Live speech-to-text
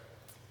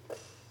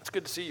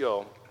good to see you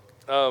all.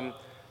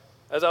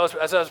 As I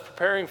was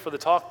preparing for the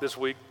talk this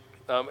week,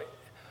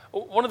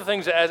 one of the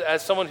things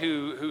as someone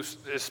who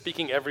is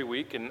speaking every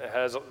week and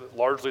has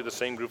largely the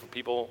same group of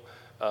people,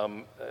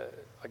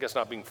 I guess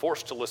not being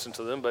forced to listen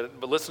to them,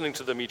 but listening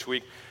to them each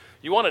week,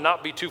 you want to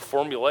not be too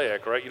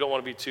formulaic, right? You don't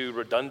want to be too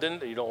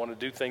redundant. You don't want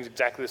to do things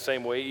exactly the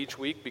same way each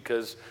week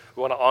because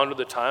we want to honor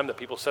the time that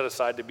people set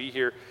aside to be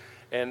here.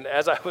 And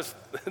as I was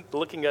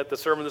looking at the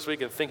sermon this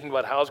week and thinking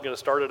about how I was going to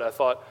start it, I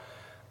thought,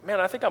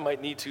 man, I think I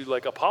might need to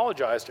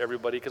apologize to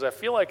everybody because I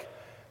feel like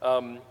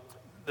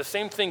the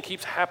same thing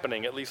keeps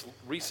happening, at least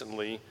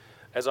recently,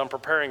 as I'm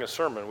preparing a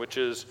sermon, which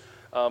is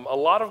a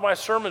lot of my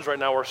sermons right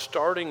now are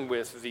starting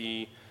with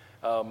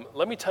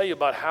let me tell you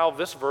about how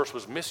this verse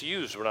was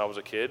misused when I was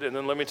a kid, and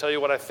then let me tell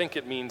you what I think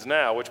it means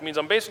now, which means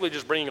I'm basically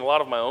just bringing a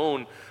lot of my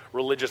own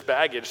religious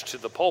baggage to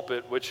the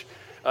pulpit, which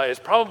is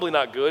probably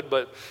not good,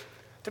 but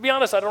to be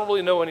honest, I don't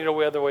really know any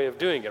other way of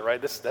doing it,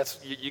 right?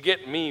 You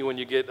get me when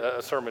you get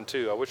a sermon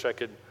too. I wish I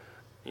could,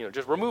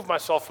 just remove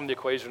myself from the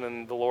equation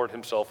and the Lord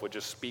himself would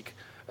just speak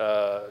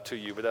to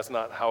you, but that's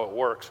not how it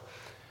works.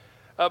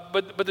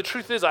 But the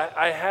truth is,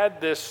 I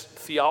had this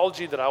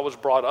theology that I was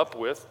brought up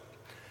with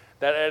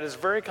that at its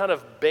very kind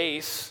of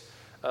base,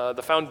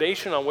 the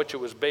foundation on which it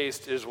was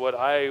based is what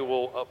I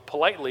will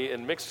politely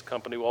in mixed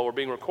company while we're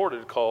being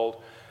recorded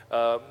called,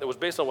 it was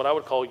based on what I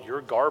would call your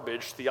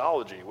garbage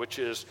theology, which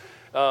is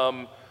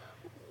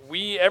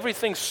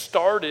everything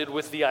started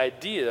with the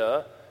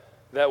idea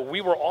that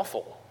we were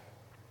awful.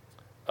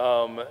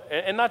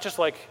 And not just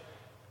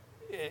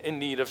in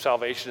need of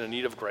salvation, in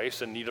need of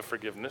grace, in need of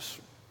forgiveness.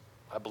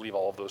 I believe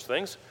all of those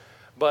things.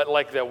 But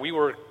that we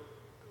were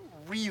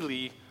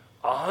really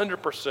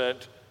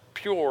 100%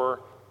 pure,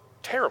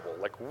 terrible.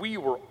 We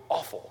were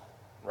awful,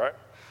 right?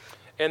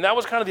 And that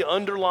was kind of the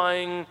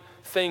underlying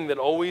thing that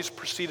always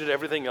preceded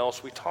everything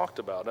else we talked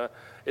about.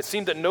 It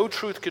seemed that no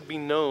truth could be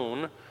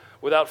known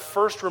without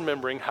first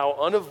remembering how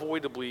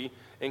unavoidably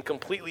and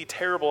completely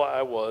terrible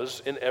I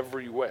was in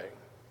every way.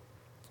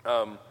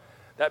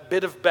 That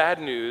bit of bad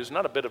news,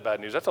 not a bit of bad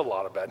news, that's a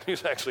lot of bad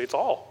news actually, it's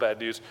all bad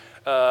news,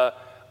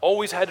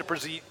 always had to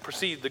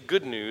precede the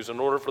good news in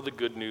order for the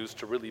good news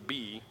to really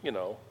be,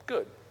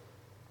 good.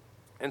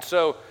 And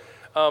so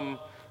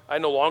I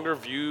no longer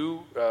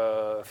view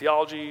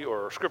theology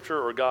or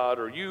scripture or God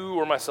or you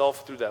or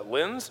myself through that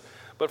lens,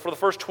 but for the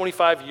first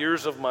 25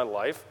 years of my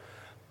life,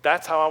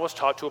 that's how I was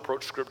taught to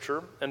approach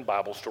scripture and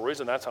Bible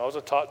stories, and that's how I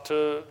was taught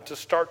to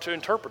start to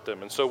interpret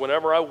them. And so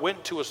whenever I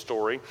went to a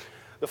story,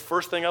 the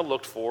first thing I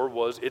looked for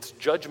was its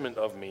judgment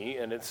of me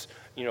and its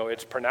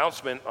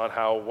pronouncement on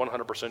how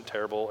 100%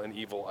 terrible and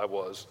evil I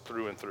was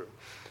through and through.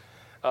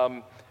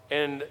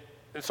 And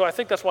so I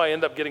think that's why I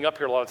end up getting up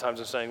here a lot of times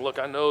and saying, look,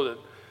 I know that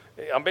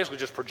I'm basically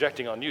just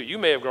projecting on you. You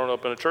may have grown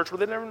up in a church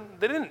where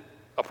they didn't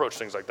approach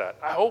things like that.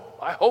 I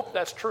hope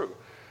that's true.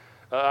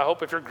 I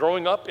hope if you're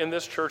growing up in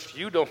this church,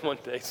 you don't one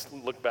day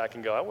look back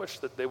and go, I wish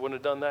that they wouldn't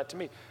have done that to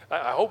me.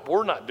 I hope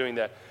we're not doing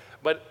that.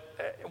 But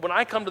when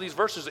I come to these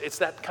verses, it's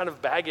that kind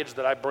of baggage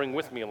that I bring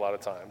with me a lot of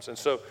times. And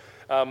so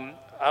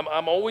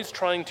I'm always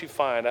trying to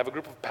find, I have a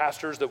group of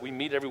pastors that we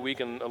meet every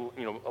week, and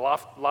a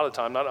lot of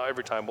time, not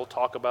every time, we'll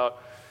talk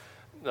about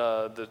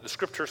the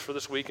scriptures for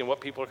this week and what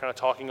people are kind of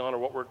talking on or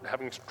what we're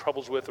having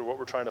troubles with or what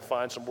we're trying to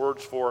find some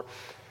words for.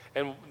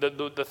 And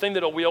the thing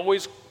that we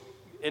always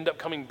end up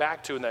coming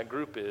back to in that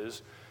group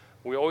is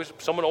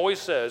someone always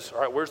says,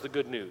 all right, where's the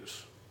good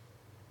news?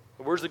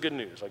 Where's the good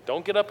news?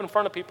 Don't get up in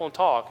front of people and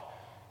talk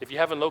if you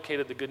haven't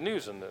located the good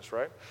news in this,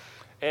 right?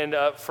 And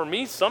for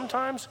me,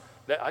 sometimes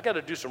I got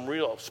to do some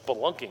real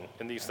spelunking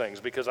in these things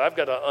because I've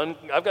got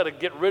to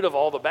get rid of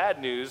all the bad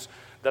news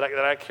that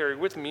I carry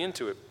with me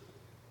into it.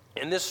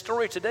 And this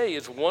story today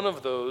is one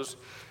of those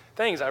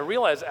things. I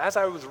realized as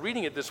I was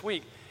reading it this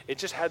week, it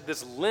just had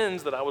this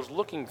lens that I was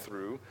looking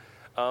through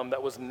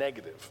that was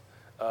negative.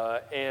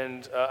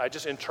 And I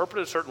just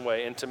interpreted a certain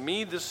way. And to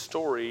me, this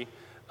story,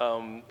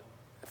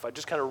 if I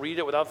just kind of read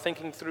it without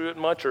thinking through it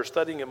much or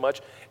studying it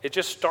much, it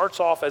just starts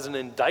off as an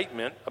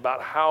indictment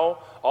about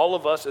how all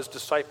of us as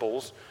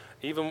disciples,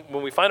 even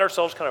when we find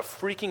ourselves kind of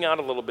freaking out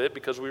a little bit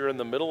because we are in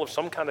the middle of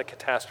some kind of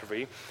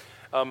catastrophe,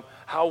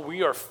 how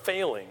we are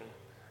failing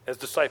as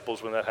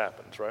disciples when that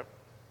happens, right?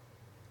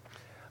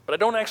 But I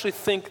don't actually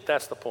think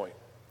that's the point.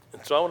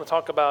 And so I want to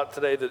talk about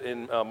today that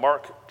in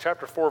Mark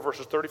chapter 4,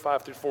 verses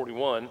 35 through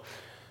 41,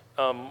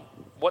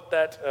 what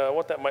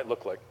that might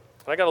look like.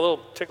 And I got a little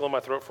tickle in my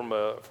throat from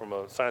a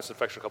sinus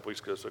infection a couple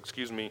weeks ago, so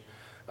excuse me.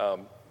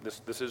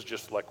 This is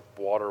just like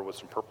water with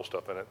some purple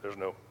stuff in it. There's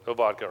no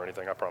vodka or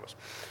anything, I promise.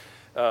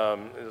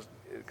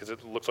 Because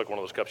it looks like one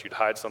of those cups you'd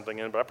hide something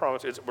in, but I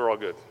promise we're all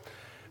good.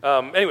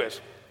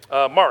 Anyways,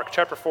 Mark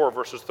chapter 4,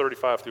 verses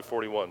 35 through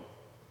 41.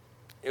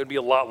 It would be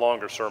a lot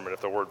longer sermon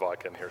if there were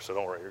vodka in here, so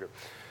don't worry, you're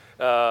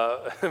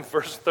good.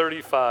 Verse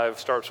 35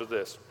 starts with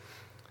this.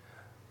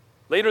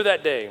 Later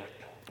that day,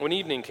 when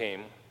evening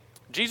came,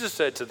 Jesus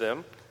said to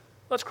them,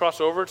 let's cross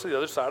over to the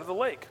other side of the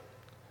lake.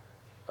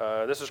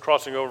 This is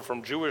crossing over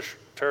from Jewish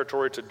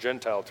territory to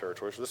Gentile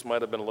territory, so this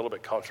might have been a little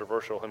bit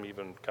controversial, him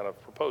even kind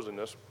of proposing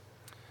this.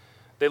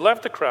 They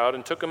left the crowd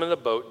and took him in the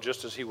boat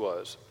just as he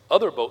was.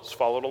 Other boats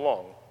followed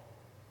along.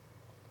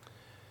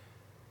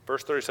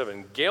 Verse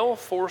 37,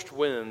 gale-force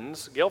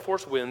winds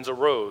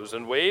arose,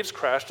 and waves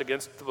crashed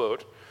against the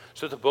boat,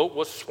 so the boat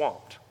was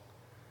swamped.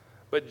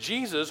 But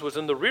Jesus was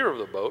in the rear of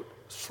the boat,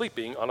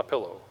 sleeping on a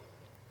pillow.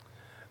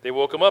 They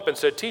woke him up and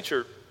said,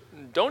 "Teacher,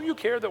 don't you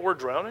care that we're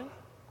drowning?"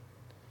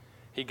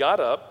 He got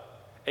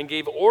up and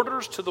gave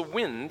orders to the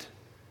wind,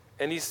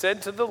 and he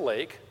said to the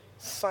lake,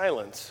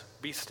 "Silence,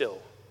 be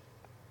still."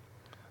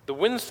 The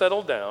wind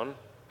settled down,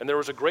 and there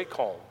was a great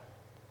calm.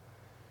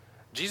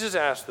 Jesus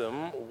asked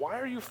them, "Why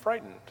are you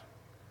frightened?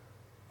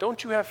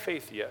 Don't you have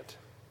faith yet?"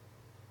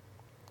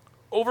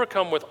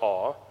 Overcome with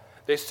awe,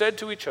 they said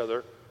to each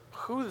other,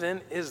 "Who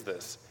then is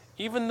this?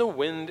 Even the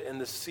wind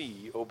and the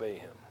sea obey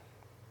him."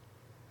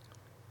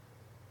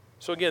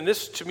 So again,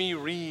 this to me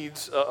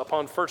reads,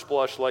 upon first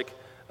blush, like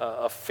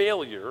a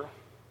failure,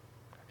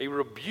 a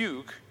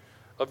rebuke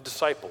of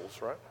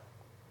disciples, right?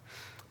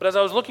 But as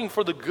I was looking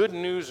for the good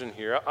news in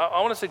here, I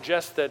want to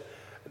suggest that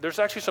there's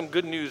actually some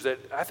good news. That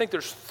I think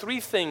there's three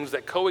things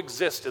that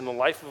coexist in the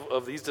life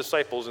of these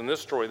disciples in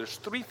this story. There's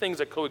three things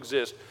that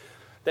coexist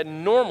that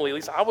normally, at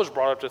least I was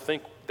brought up to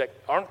think, that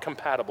aren't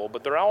compatible,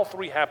 but they're all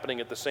three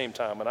happening at the same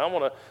time. And I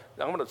want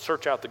to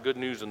search out the good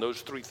news in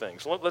those three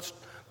things. So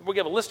we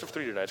have a list of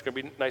three tonight. It's going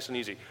to be nice and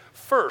easy.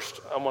 First,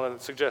 I want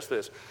to suggest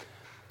this.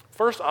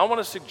 First, I want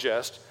to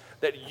suggest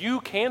that you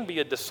can be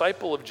a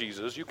disciple of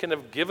Jesus. You can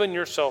have given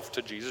yourself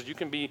to Jesus. You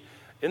can be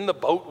in the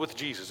boat with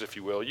Jesus, if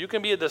you will. You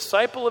can be a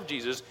disciple of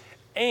Jesus,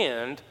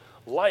 and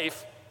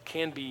life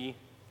can be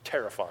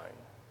terrifying.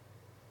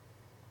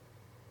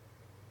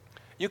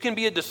 You can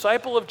be a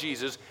disciple of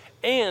Jesus,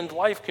 and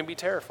life can be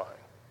terrifying.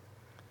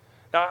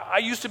 Now, I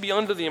used to be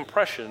under the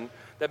impression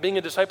that being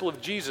a disciple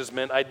of Jesus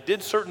meant I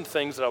did certain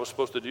things that I was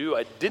supposed to do.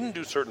 I didn't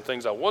do certain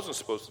things I wasn't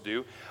supposed to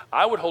do.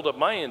 I would hold up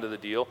my end of the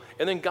deal,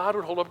 and then God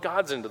would hold up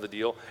God's end of the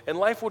deal, and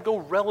life would go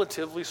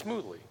relatively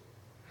smoothly.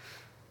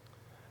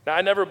 Now,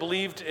 I never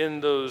believed in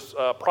those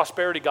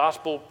prosperity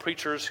gospel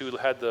preachers who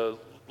had the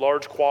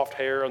large coiffed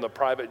hair and the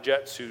private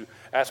jets who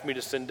asked me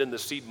to send in the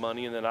seed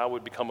money and then I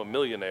would become a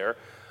millionaire.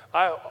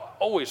 I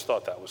always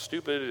thought that was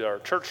stupid. Our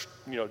church,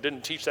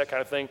 didn't teach that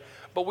kind of thing,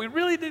 but we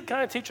really did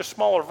kind of teach a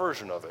smaller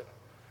version of it,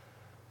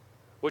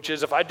 which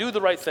is if I do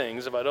the right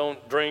things, if I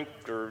don't drink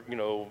or,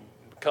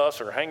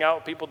 cuss or hang out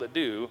with people that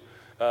do,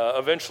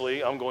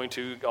 eventually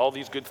all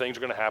these good things are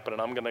going to happen,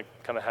 and I'm going to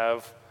kind of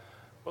have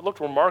what looked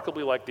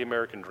remarkably like the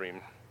American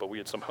dream, but we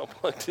had somehow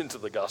plugged into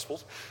the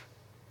Gospels.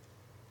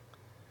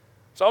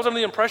 So I was under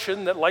the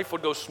impression that life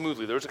would go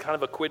smoothly. There was a kind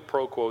of a quid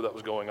pro quo that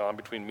was going on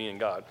between me and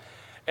God.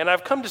 And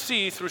I've come to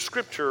see through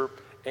Scripture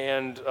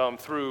and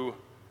through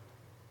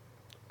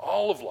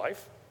all of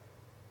life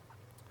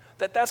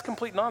that that's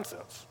complete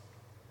nonsense.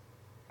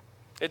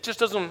 It just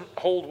doesn't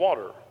hold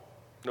water,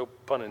 no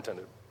pun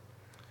intended.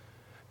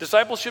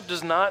 Discipleship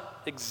does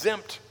not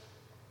exempt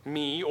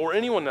me or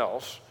anyone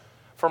else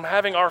from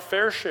having our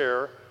fair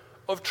share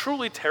of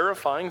truly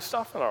terrifying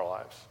stuff in our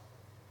lives.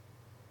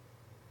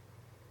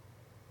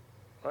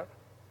 Right?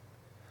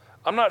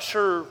 I'm not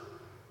sure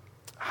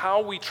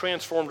how we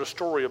transformed a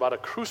story about a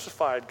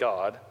crucified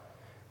God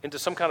into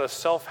some kind of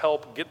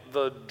self-help, get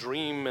the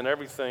dream and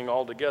everything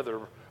all together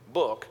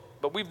book,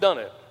 but we've done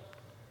it.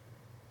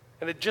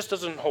 And it just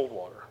doesn't hold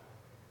water.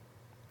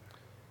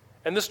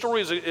 And this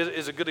story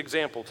is a good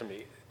example to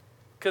me.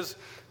 Because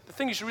the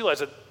thing you should realize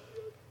that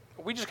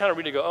we just kind of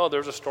read and go, oh,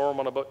 there's a storm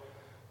on a boat.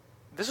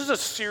 This is a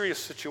serious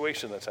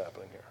situation that's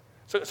happening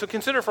here. So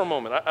consider for a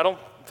moment. I don't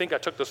think I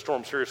took the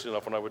storm seriously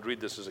enough when I would read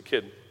this as a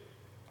kid.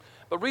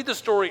 But read the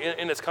story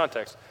in its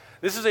context.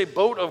 This is a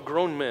boat of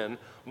grown men,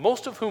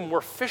 most of whom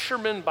were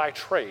fishermen by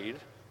trade.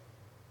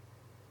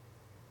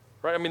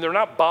 Right? I mean, they're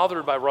not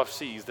bothered by rough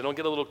seas. They don't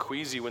get a little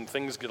queasy when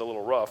things get a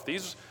little rough.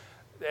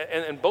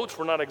 And boats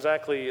were not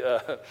exactly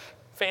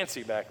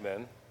fancy back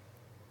then.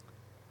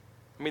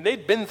 I mean,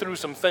 they'd been through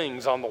some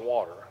things on the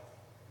water.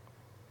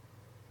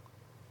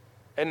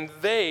 And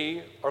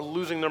they are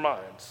losing their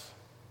minds.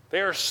 They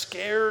are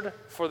scared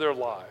for their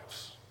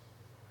lives.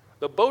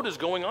 The boat is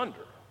going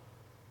under.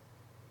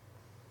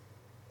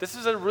 This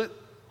is a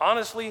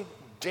honestly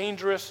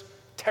dangerous,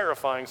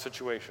 terrifying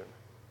situation.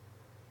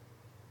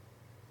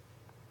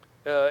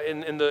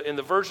 In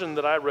the version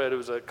that I read, it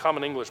was a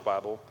Common English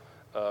Bible,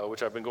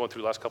 which I've been going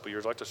through the last couple of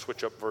years. I like to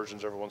switch up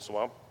versions every once in a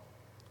while.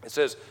 It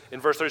says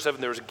in verse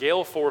 37, there's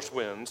gale force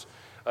winds.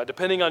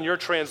 Depending on your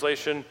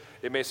translation,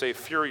 it may say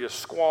furious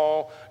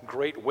squall,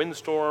 great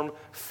windstorm,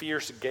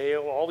 fierce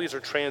gale. All these are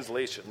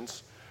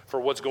translations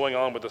for what's going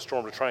on with the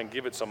storm to try and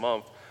give it some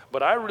umph.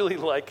 But I really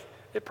like,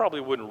 it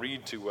probably wouldn't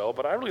read too well,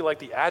 but I really like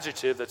the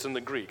adjective that's in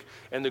the Greek.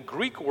 And the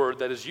Greek word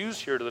that is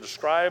used here to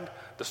describe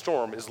the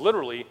storm is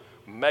literally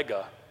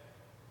mega.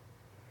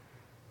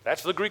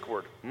 That's the Greek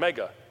word,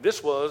 mega.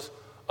 This was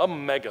a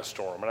mega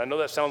storm. And I know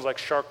that sounds like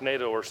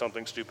Sharknado or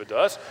something stupid to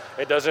us.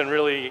 It doesn't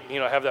really,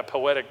 have that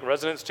poetic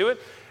resonance to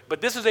it.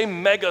 But this is a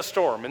mega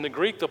storm. In the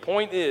Greek, the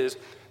point is,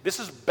 this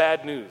is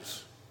bad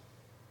news.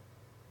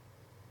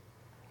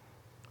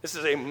 This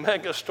is a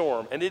mega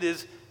storm, and it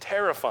is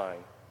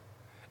terrifying.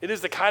 It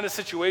is the kind of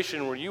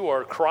situation where you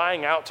are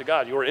crying out to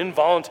God. You are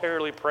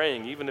involuntarily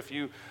praying, even if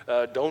you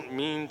don't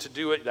mean to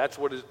do it.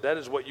 That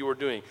is what you are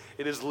doing.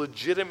 It is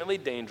legitimately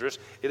dangerous.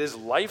 It is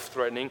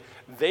life-threatening.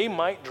 They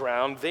might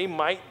drown. They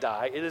might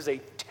die. It is a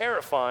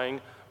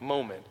terrifying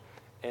moment.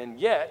 And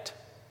yet,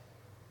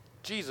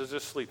 Jesus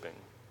is sleeping.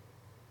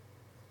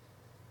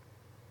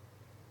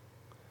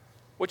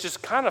 Which is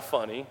kind of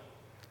funny,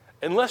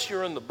 unless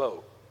you're in the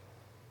boat.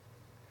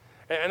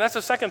 And that's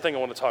the second thing I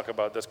want to talk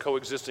about that's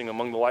coexisting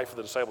among the life of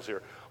the disciples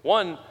here.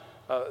 One,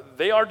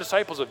 they are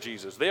disciples of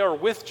Jesus. They are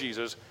with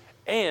Jesus,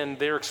 and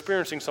they're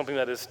experiencing something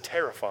that is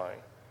terrifying.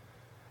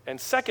 And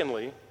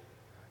secondly,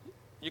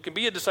 you can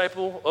be a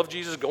disciple of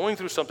Jesus going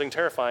through something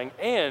terrifying,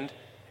 and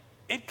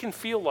it can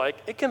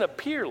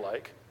appear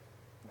like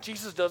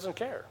Jesus doesn't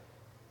care.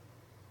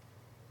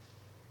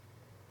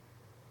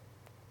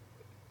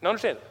 Now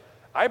understand,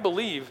 I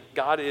believe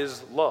God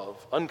is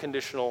love,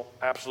 unconditional,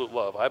 absolute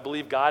love. I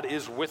believe God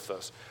is with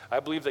us. I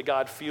believe that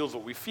God feels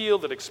what we feel,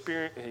 that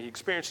He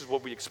experiences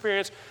what we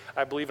experience.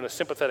 I believe in a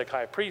sympathetic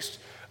high priest,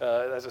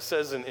 as it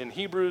says in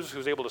Hebrews,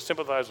 who's able to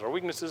sympathize with our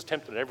weaknesses,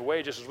 tempted in every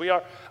way, just as we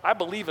are. I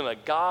believe in a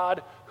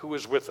God who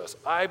is with us.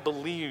 I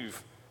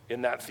believe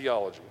in that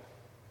theology.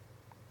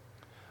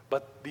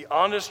 But the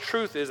honest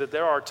truth is that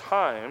there are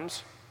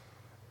times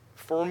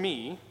for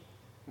me,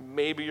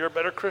 maybe you're a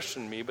better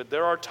Christian than me, but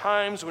there are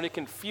times when it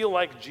can feel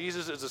like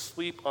Jesus is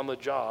asleep on the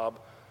job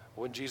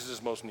when Jesus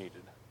is most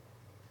needed.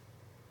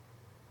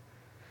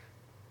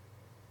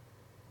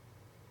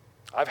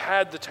 I've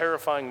had the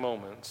terrifying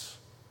moments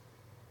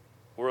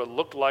where it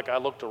looked like I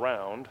looked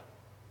around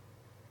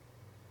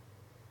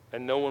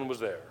and no one was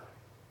there.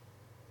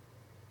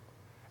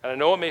 And I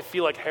know it may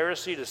feel like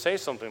heresy to say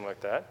something like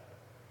that,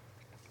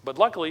 but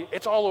luckily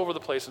it's all over the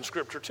place in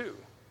Scripture too.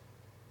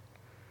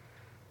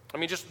 I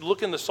mean, just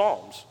look in the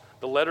Psalms,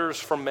 the letters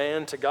from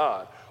man to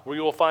God, where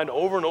you will find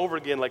over and over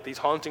again like these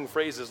haunting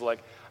phrases like,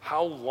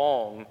 how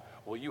long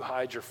will you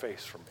hide your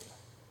face from me?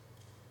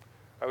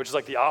 Right, which is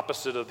like the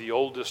opposite of the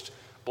oldest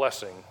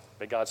blessing.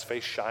 May God's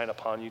face shine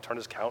upon you, turn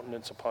his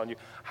countenance upon you.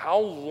 How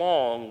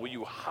long will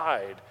you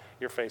hide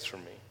your face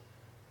from me?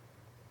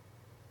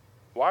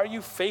 Why are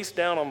you face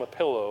down on the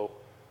pillow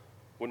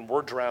when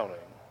we're drowning?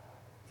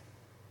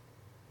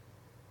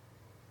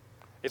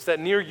 It's that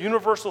near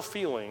universal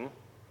feeling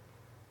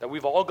that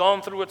we've all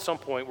gone through at some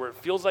point where it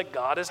feels like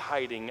God is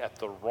hiding at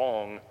the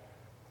wrong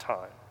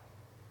time.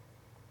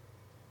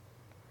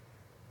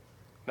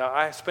 Now,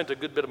 I spent a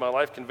good bit of my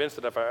life convinced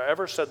that if I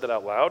ever said that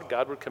out loud,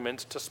 God would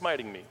commence to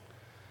smiting me,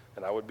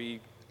 and I would be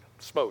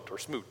smote or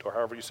smoot, or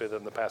however you say that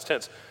in the past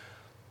tense.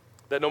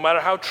 That no matter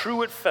how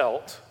true it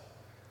felt,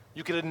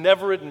 you could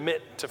never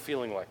admit to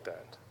feeling like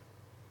that.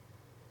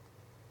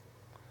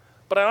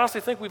 But I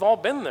honestly think we've all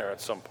been there at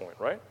some point,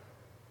 right?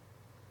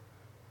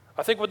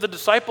 I think what the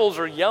disciples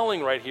are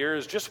yelling right here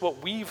is just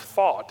what we've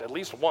thought at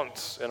least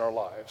once in our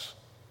lives.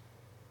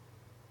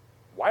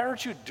 Why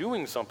aren't you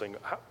doing something?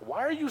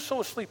 Why are you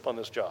so asleep on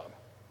this job?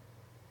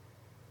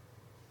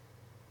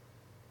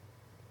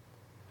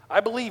 I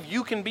believe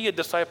you can be a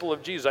disciple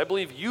of Jesus. I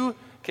believe you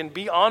can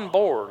be on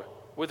board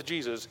with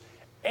Jesus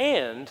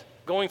and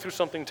going through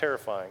something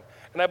terrifying.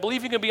 And I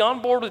believe you can be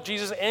on board with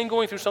Jesus and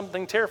going through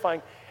something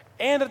terrifying,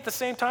 and at the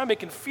same time, it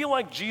can feel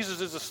like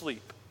Jesus is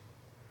asleep.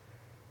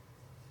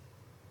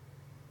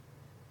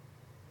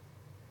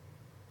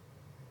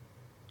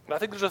 And I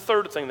think there's a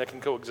third thing that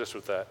can coexist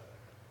with that.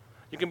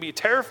 You can be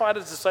terrified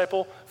as a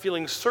disciple,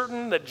 feeling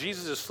certain that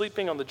Jesus is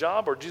sleeping on the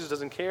job or Jesus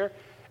doesn't care,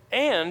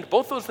 and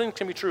both those things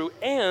can be true,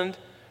 and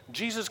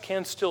Jesus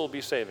can still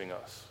be saving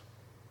us.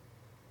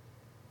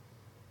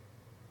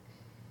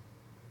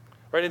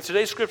 Right, in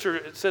today's scripture,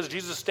 it says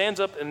Jesus stands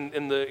up,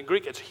 in the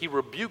Greek, he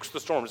rebukes the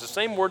storm. It's the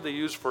same word they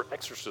use for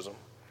exorcism.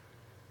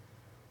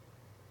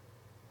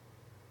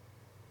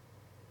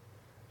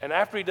 And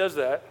after he does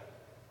that,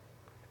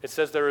 it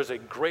says there is a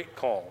great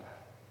calm.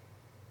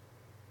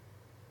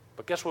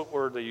 But guess what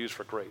word they use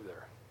for great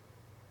there?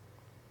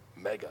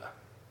 Mega.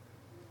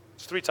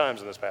 It's 3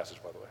 times in this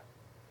passage, by the way.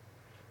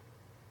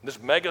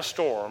 This mega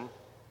storm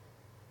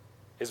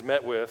is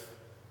met with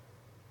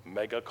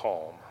mega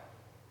calm.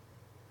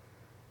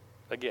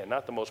 Again,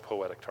 not the most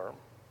poetic term.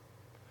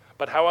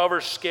 But however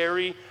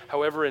scary,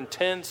 however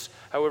intense,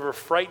 however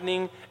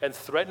frightening and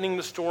threatening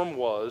the storm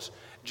was,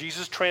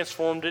 Jesus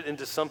transformed it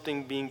into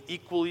something being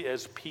equally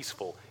as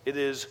peaceful. It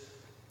is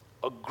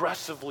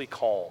aggressively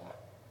calm,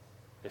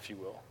 if you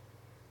will.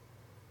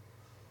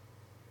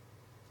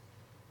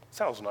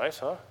 Sounds nice,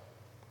 huh?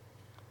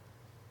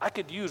 I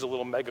could use a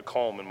little mega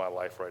calm in my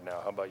life right now.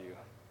 How about you?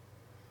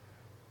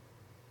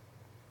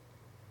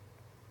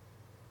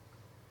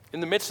 In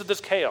the midst of this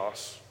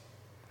chaos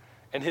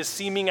and his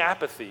seeming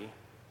apathy,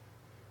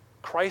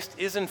 Christ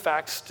is in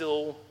fact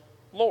still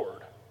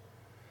Lord,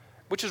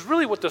 which is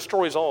really what the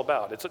story is all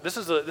about. This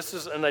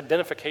is an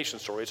identification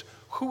story. It's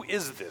who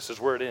is this is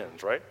where it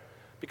ends, right?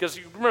 Because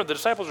you remember, the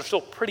disciples are still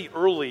pretty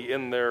early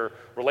in their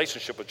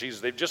relationship with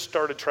Jesus. They've just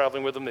started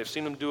traveling with him. They've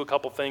seen him do a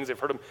couple things. They've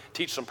heard him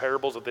teach some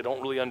parables that they don't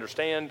really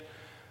understand.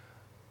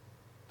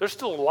 There's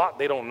still a lot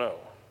they don't know.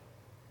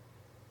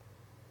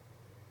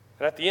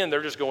 And at the end,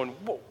 they're just going,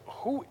 whoa,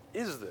 who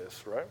is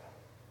this, right?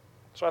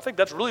 So I think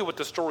that's really what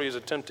the story is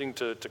attempting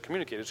to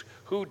communicate, is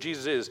who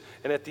Jesus is.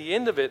 And at the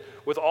end of it,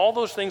 with all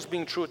those things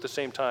being true at the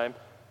same time,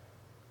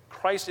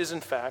 Christ is in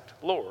fact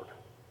Lord.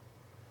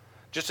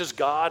 Just as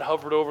God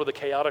hovered over the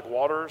chaotic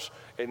waters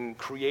and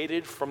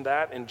created from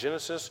that in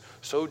Genesis,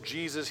 so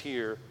Jesus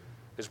here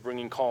is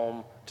bringing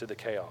calm to the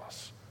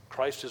chaos.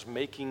 Christ is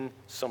making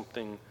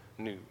something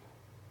new.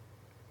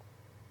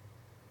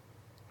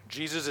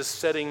 Jesus is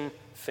setting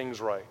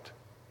things right,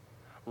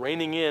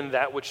 reining in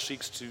that which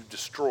seeks to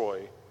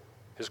destroy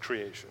his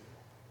creation.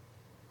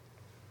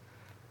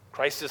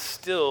 Christ is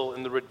still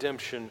in the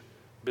redemption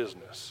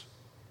business.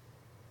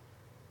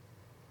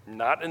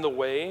 Not in the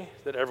way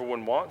that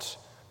everyone wants,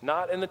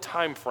 not in the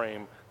time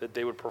frame that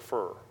they would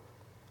prefer,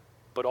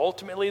 but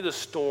ultimately the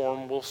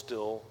storm will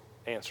still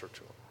answer to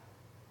him.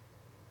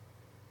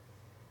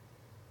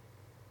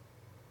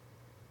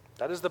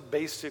 That is the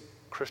basic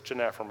Christian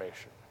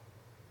affirmation.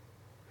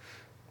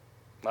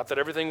 Not that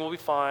everything will be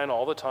fine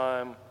all the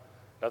time,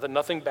 not that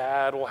nothing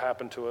bad will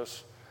happen to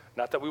us,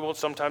 not that we won't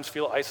sometimes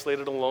feel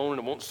isolated, alone, and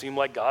it won't seem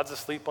like God's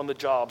asleep on the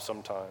job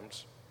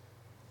sometimes.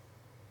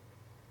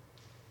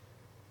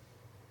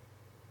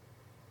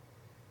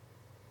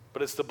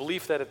 But it's the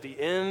belief that at the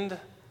end,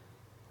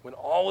 when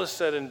all is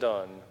said and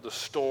done, the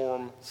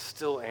storm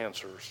still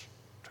answers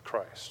to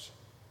Christ.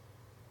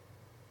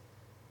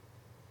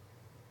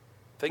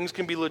 Things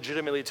can be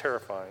legitimately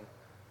terrifying.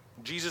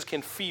 Jesus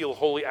can feel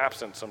wholly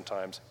absent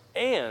sometimes,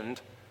 and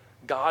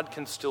God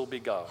can still be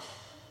God,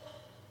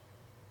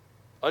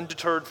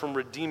 undeterred from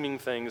redeeming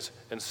things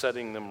and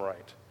setting them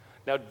right.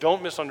 Now,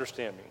 don't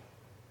misunderstand me.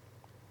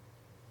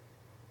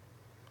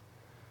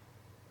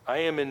 I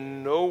am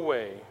in no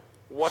way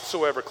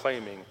whatsoever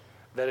claiming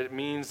that it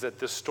means that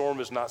this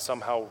storm is not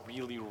somehow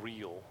really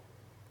real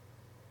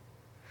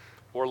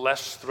or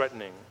less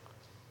threatening,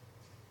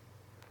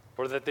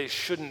 or that they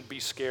shouldn't be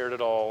scared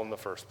at all in the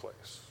first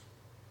place.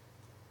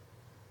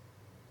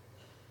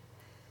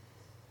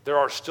 There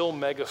are still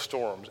mega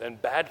storms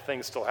and bad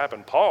things still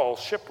happen. Paul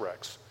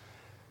shipwrecks.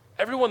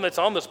 Everyone that's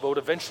on this boat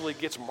eventually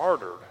gets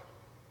martyred.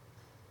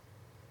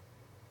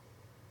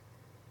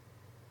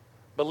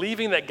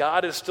 Believing that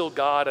God is still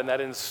God and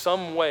that in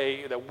some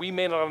way that we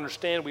may not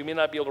understand, we may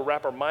not be able to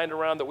wrap our mind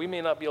around, that we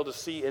may not be able to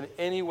see in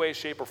any way,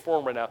 shape, or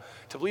form right now,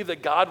 to believe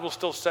that God will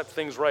still set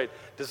things right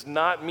does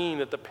not mean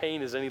that the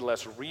pain is any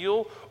less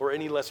real or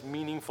any less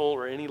meaningful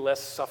or any less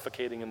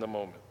suffocating in the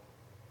moment.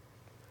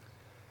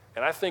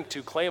 And I think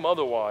to claim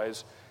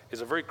otherwise is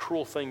a very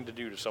cruel thing to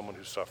do to someone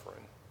who's suffering.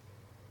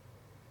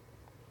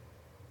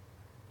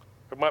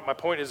 But my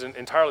point is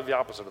entirely the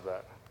opposite of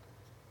that.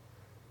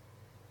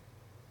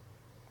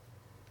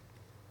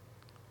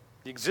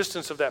 The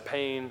existence of that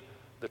pain,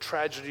 the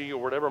tragedy,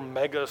 or whatever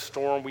mega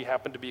storm we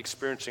happen to be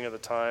experiencing at the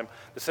time,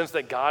 the sense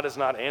that God is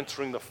not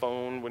answering the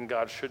phone when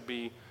God should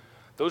be,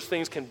 those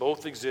things can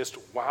both exist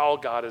while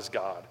God is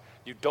God.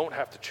 You don't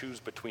have to choose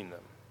between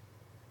them.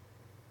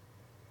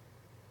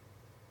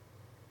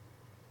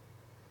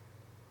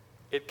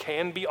 It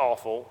can be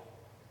awful,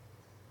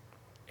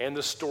 and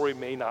the story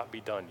may not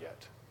be done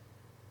yet.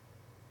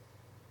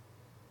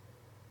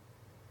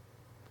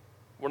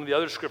 One of the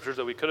other scriptures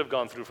that we could have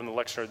gone through from the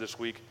lectionary this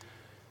week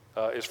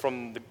is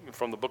from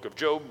the book of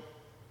Job.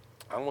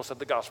 I almost said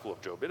the Gospel of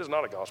Job. It is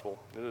not a gospel.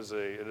 It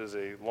is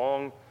a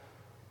long,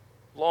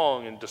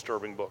 long and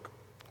disturbing book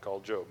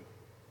called Job.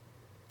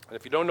 And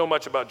if you don't know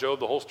much about Job,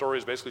 the whole story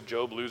is basically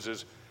Job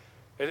loses.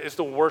 It's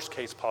the worst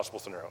case possible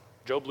scenario.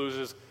 Job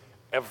loses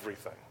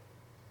everything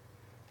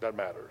that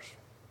matters.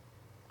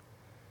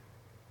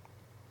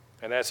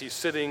 And as he's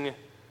sitting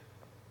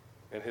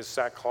in his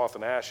sackcloth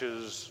and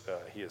ashes,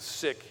 he is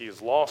sick, he has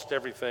lost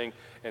everything,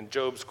 and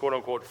Job's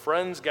quote-unquote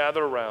friends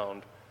gather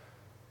around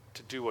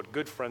to do what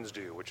good friends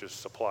do, which is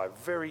supply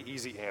very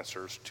easy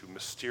answers to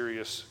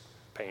mysterious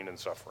pain and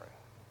suffering.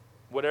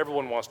 What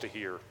everyone wants to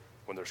hear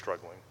when they're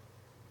struggling.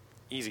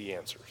 Easy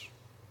answers.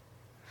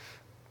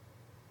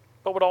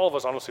 But what all of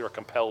us honestly are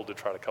compelled to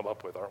try to come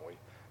up with, aren't we,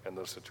 in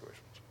those situations?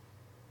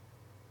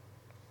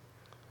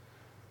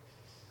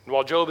 And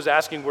while Job is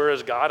asking, where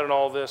is God in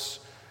all this,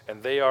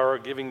 and they are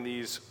giving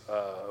these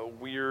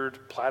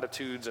weird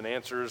platitudes and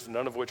answers,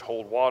 none of which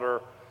hold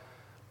water,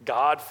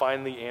 God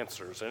finally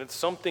answers. And it's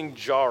something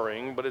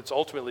jarring, but it's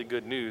ultimately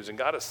good news. And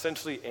God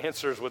essentially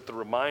answers with the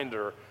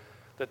reminder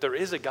that there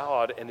is a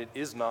God and it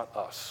is not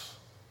us.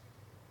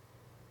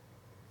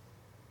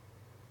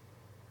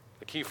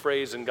 The key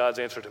phrase in God's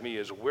answer to me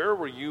is, where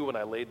were you when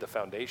I laid the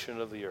foundation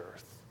of the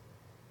earth?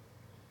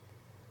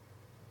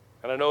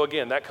 And I know,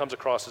 again, that comes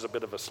across as a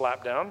bit of a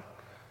slap down,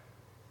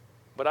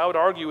 but I would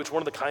argue it's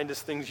one of the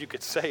kindest things you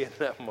could say in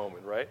that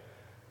moment, right?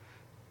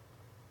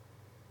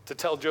 To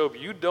tell Job,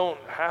 you don't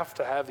have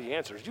to have the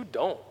answers. You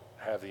don't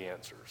have the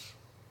answers.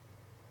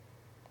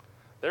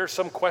 There are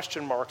some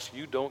question marks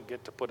you don't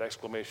get to put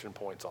exclamation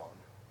points on.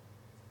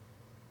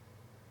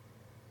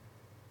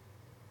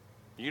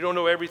 You don't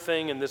know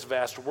everything in this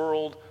vast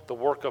world, the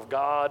work of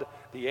God,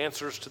 the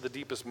answers to the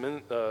deepest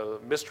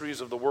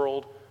mysteries of the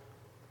world.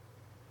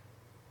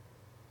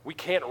 We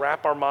can't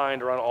wrap our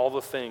mind around all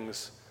the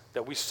things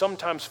that we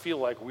sometimes feel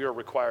like we are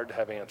required to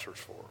have answers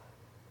for.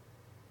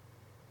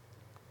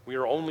 We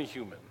are only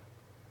human.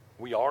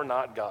 We are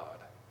not God.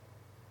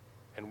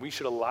 And we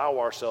should allow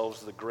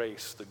ourselves the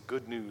grace, the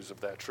good news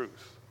of that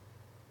truth.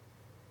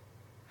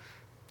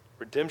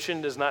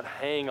 Redemption does not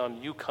hang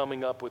on you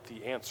coming up with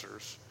the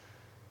answers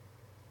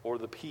or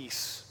the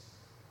peace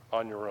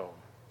on your own.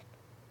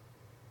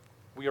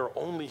 We are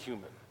only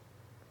human.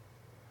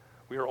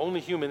 We are only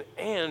human,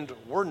 and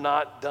we're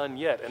not done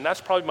yet. And that's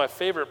probably my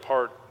favorite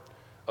part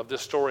of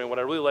this story, and what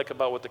I really like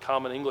about what the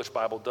Common English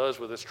Bible does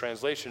with its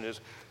translation is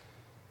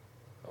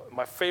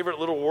my favorite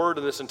little word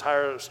in this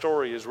entire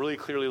story is really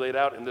clearly laid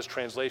out in this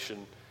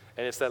translation,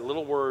 and it's that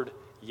little word,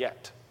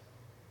 yet.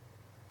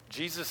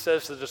 Jesus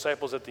says to the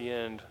disciples at the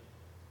end,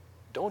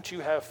 "Don't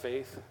you have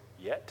faith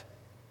yet?"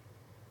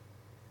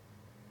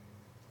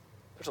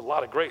 There's a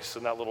lot of grace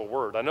in that little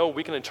word. I know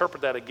we can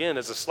interpret that again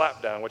as a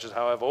slapdown, which is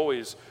how I've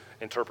always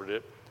interpreted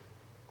it.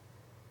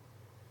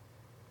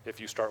 If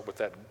you start with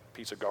that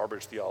piece of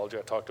garbage theology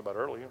I talked about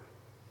earlier.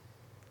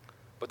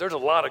 But there's a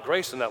lot of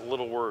grace in that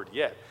little word,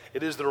 yet.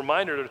 It is the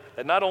reminder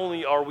that not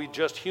only are we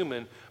just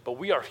human, but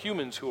we are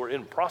humans who are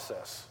in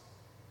process.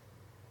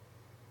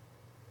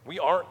 We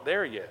aren't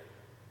there yet.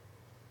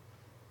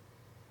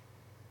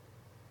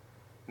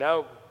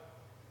 Now,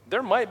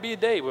 there might be a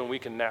day when we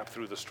can nap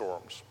through the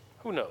storms.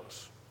 Who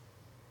knows?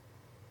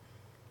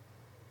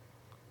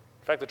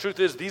 In fact, the truth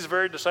is, these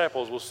very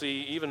disciples will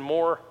see even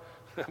more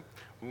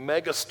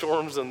mega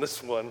storms than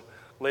this one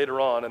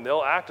later on, and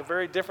they'll act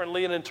very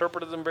differently and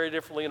interpret them very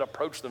differently and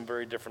approach them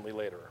very differently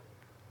later.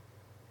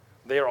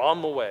 They are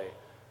on the way,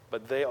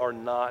 but they are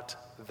not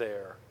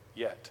there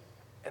yet,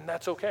 and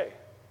that's okay.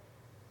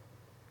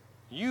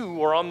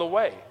 You are on the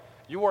way.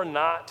 You are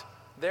not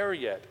there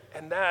yet,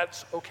 and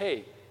that's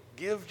okay.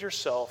 Give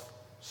yourself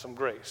some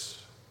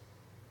grace.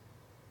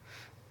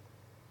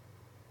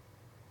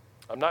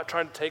 I'm not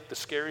trying to take the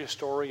scariest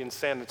story and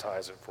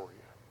sanitize it for you.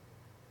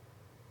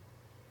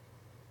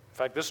 In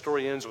fact, this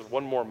story ends with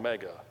one more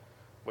mega,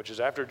 which is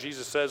after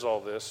Jesus says all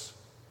this,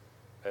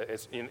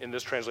 it's in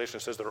this translation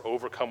it says they're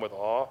overcome with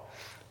awe.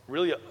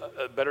 Really,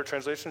 a better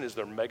translation is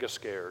they're mega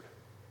scared.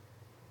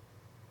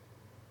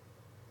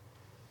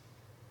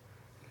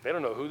 They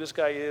don't know who this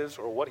guy is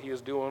or what he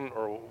is doing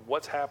or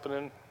what's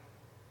happening.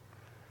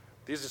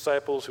 These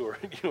disciples who are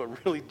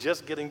really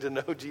just getting to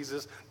know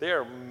Jesus, they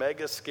are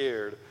mega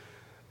scared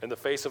in the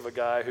face of a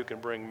guy who can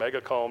bring mega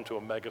calm to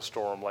a mega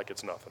storm like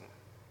it's nothing.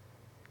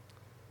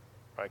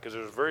 Right? Because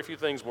there's very few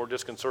things more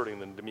disconcerting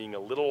than being a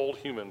little old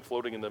human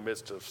floating in the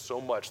midst of so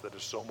much that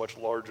is so much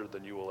larger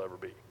than you will ever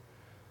be.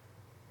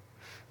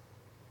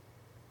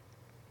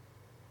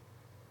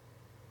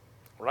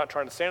 We're not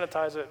trying to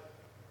sanitize it.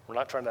 We're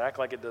not trying to act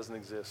like it doesn't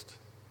exist.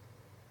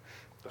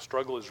 The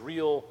struggle is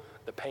real.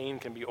 The pain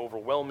can be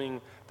overwhelming.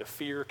 The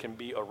fear can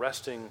be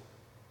arresting.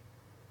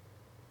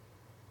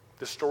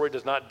 This story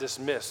does not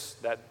dismiss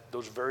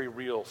those very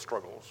real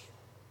struggles.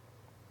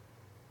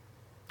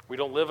 We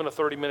don't live in a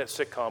 30-minute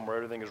sitcom where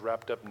everything is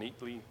wrapped up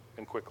neatly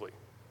and quickly.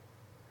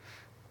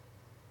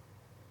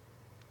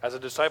 As a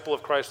disciple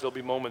of Christ, there'll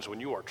be moments when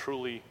you are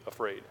truly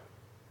afraid.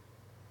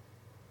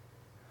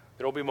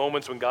 There'll be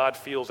moments when God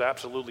feels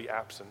absolutely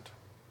absent.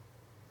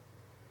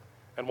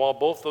 And while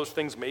both those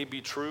things may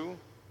be true,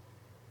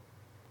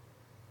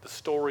 the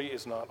story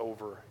is not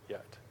over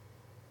yet.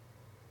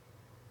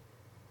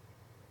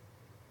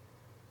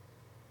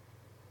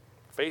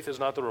 Faith is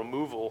not the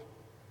removal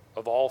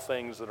of all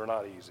things that are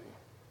not easy.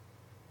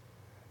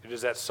 It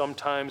is that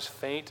sometimes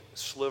faint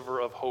sliver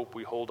of hope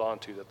we hold on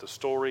to, that the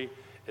story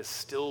is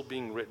still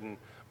being written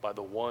by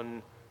the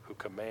one who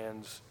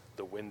commands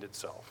the wind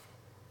itself.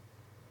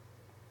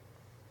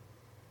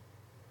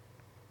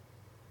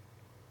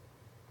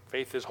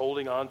 Faith is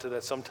holding on to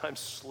that sometimes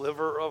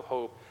sliver of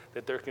hope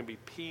that there can be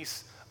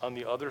peace on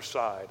the other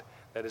side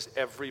that is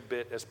every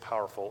bit as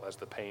powerful as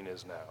the pain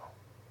is now.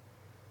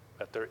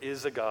 That there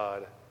is a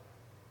God,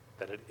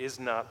 that it is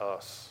not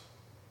us.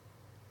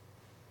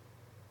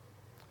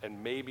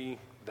 And maybe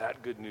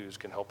that good news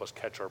can help us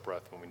catch our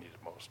breath when we need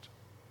it most.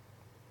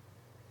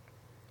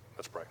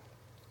 Let's pray.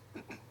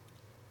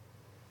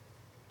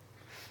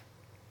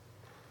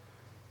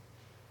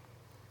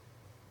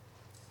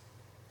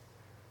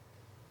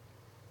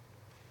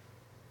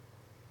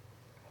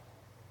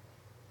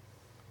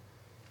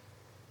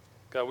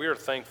 God, we are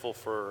thankful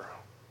for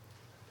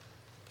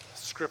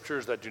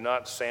scriptures that do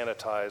not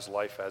sanitize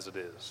life as it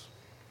is.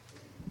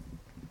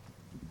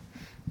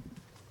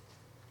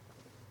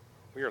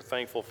 We are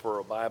thankful for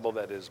a Bible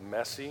that is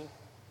messy,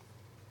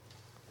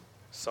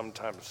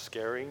 sometimes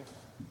scary,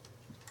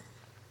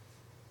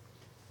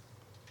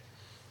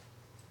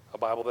 a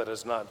Bible that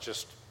is not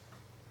just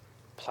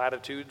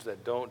platitudes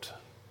that don't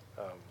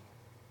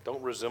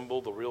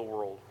resemble the real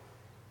world.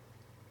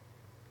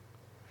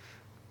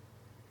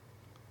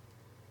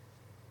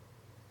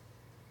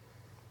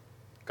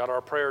 God,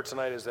 our prayer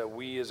tonight is that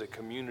we as a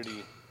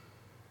community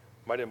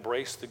might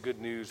embrace the good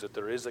news that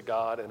there is a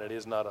God and it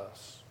is not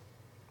us.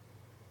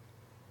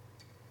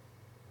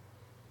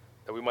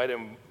 That we might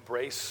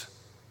embrace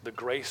the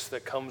grace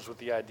that comes with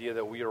the idea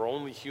that we are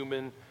only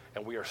human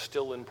and we are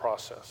still in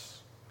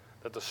process,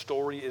 that the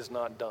story is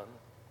not done.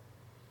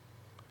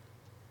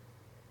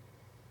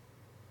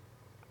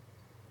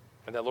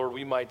 And that, Lord,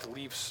 we might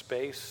leave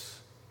space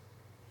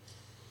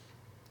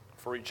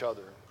for each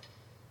other.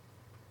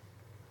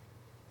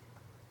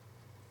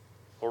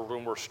 Lord,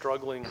 when we're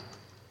struggling,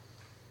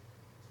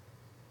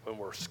 when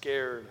we're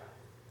scared,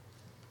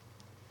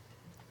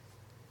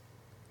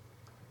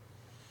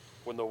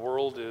 when the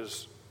world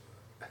is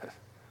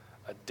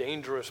a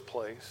dangerous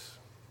place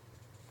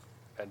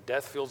and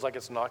death feels like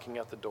it's knocking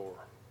at the door,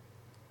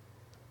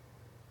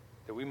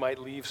 that we might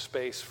leave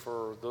space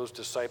for those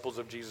disciples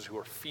of Jesus who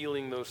are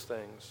feeling those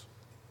things,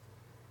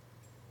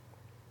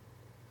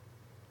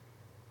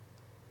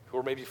 who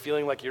are maybe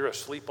feeling like you're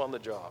asleep on the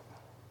job.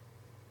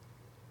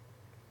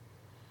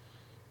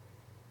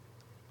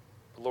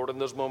 But Lord, in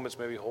those moments,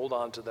 may we hold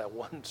on to that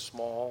one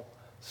small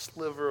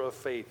sliver of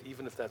faith,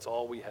 even if that's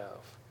all we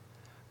have,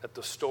 that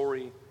the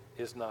story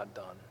is not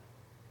done,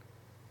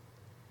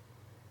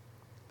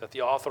 that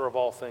the author of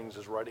all things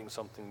is writing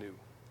something new,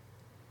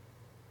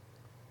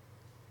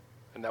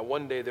 and that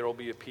one day there will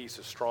be a peace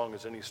as strong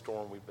as any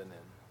storm we've been in.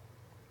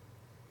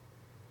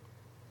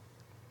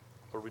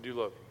 Lord, we do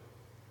love you.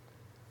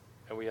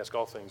 And we ask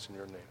all things in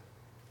your name.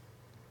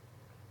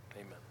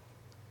 Amen.